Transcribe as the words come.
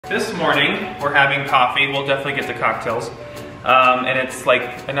This morning, we're having coffee. We'll definitely get to cocktails. And it's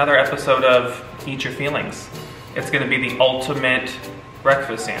like another episode of Eat Your Feelings. It's gonna be the ultimate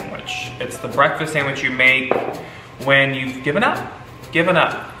breakfast sandwich. It's the breakfast sandwich you make when you've given up. Given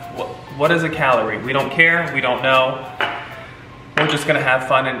up. What is a calorie? We don't care, we don't know. We're just gonna have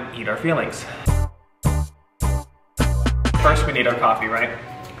fun and eat our feelings. First we need our coffee, right?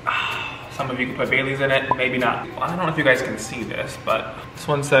 Some of you can put Bailey's in it, maybe not. I don't know if you guys can see this, but this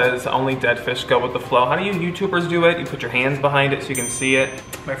one says, only dead fish go with the flow. How do you YouTubers do it? You put your hands behind it so you can see it.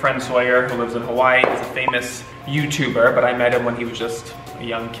 My friend Sawyer, who lives in Hawaii, is a famous YouTuber, but I met him when he was just a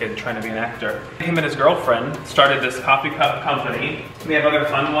young kid trying to be an actor. Him and his girlfriend started this coffee cup company. We have other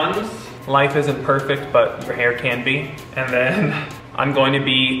fun ones. Life isn't perfect, but your hair can be. And then I'm going to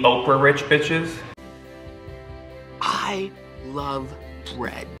be Oprah rich bitches. I love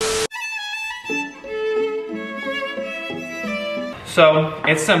bread. So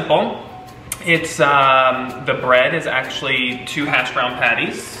it's simple. It's the bread is actually 2 hash brown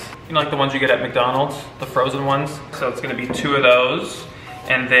patties. You know, like the ones you get at McDonald's, the frozen ones. So it's gonna be 2 of those.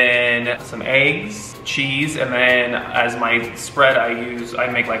 And then some eggs, cheese, and then as my spread I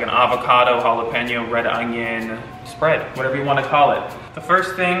make like an avocado, jalapeno, red onion spread, whatever you wanna call it. The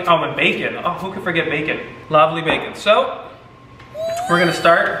first thing, oh, and bacon. Oh, who could forget bacon? Lovely bacon. So, we're gonna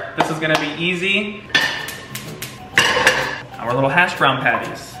start. This is gonna be easy. Our little hash brown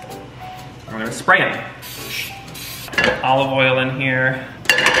patties. We're gonna spray them. Olive oil in here.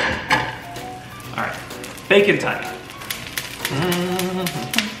 All right, bacon time.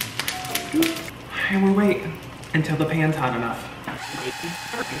 And we wait until the pan's hot enough.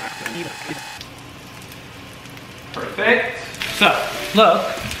 Perfect. So, look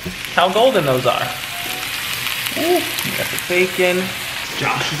how golden those are. Ooh, we got the bacon.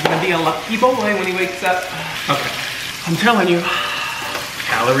 Josh is gonna be a lucky boy when he wakes up. Okay, I'm telling you,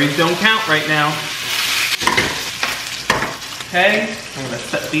 calories don't count right now. Okay, I'm gonna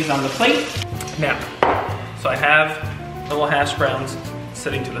set these on the plate. Now, so I have little hash browns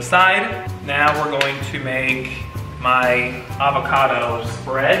sitting to the side. Now we're going to make my avocado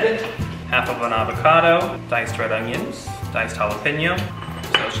spread. Half of an avocado, diced red onions, diced jalapeno.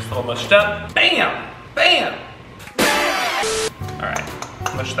 So it's just a little mushed up. Bam! Bam! All right,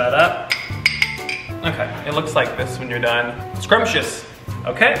 mush that up. Okay, it looks like this when you're done. Scrumptious.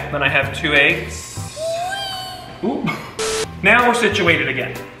 Okay, then I have 2 eggs. Ooh. Now we're situated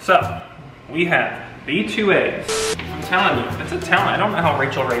again. So, we have the 2 eggs. I'm telling you, it's a talent. I don't know how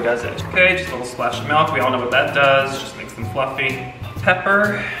Rachel Ray does it. Okay, just a little splash of milk. We all know what that does. Just makes them fluffy.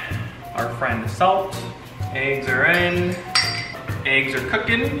 Pepper, our friend salt. Eggs are in. Eggs are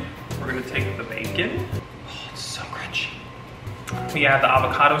cooking. We're gonna take the bacon. Oh, it's so crunchy. We add the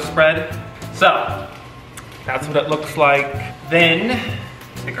avocado spread. So, that's what it looks like. Then,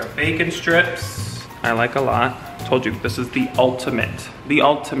 take our bacon strips. I like a lot. Told you, this is the ultimate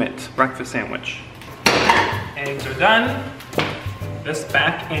breakfast sandwich. Eggs are done. This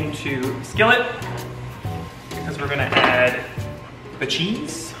back into skillet because we're gonna add the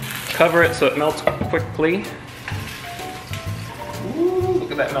cheese. Cover it so it melts quickly. Ooh,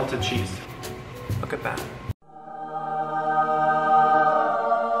 look at that melted cheese. Look at that.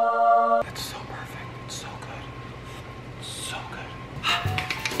 It's so perfect, it's so good. So good.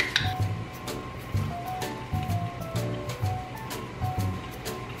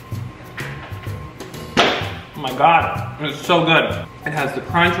 Oh my God, it's so good. It has the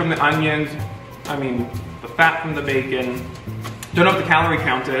crunch from the onions, I mean, the fat from the bacon. Don't know what the calorie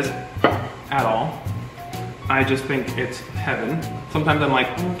count is at all. I just think it's heaven. Sometimes I'm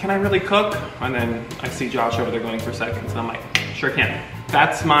like, can I really cook? And then I see Josh over there going for seconds and I'm like, sure can.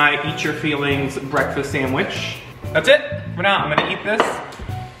 That's my Eat Your Feelings breakfast sandwich. That's it for now. I'm gonna eat this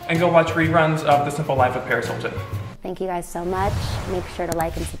and go watch reruns of The Simple Life of Paris Hilton. Thank you guys so much. Make sure to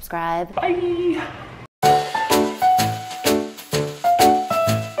like and subscribe. Bye.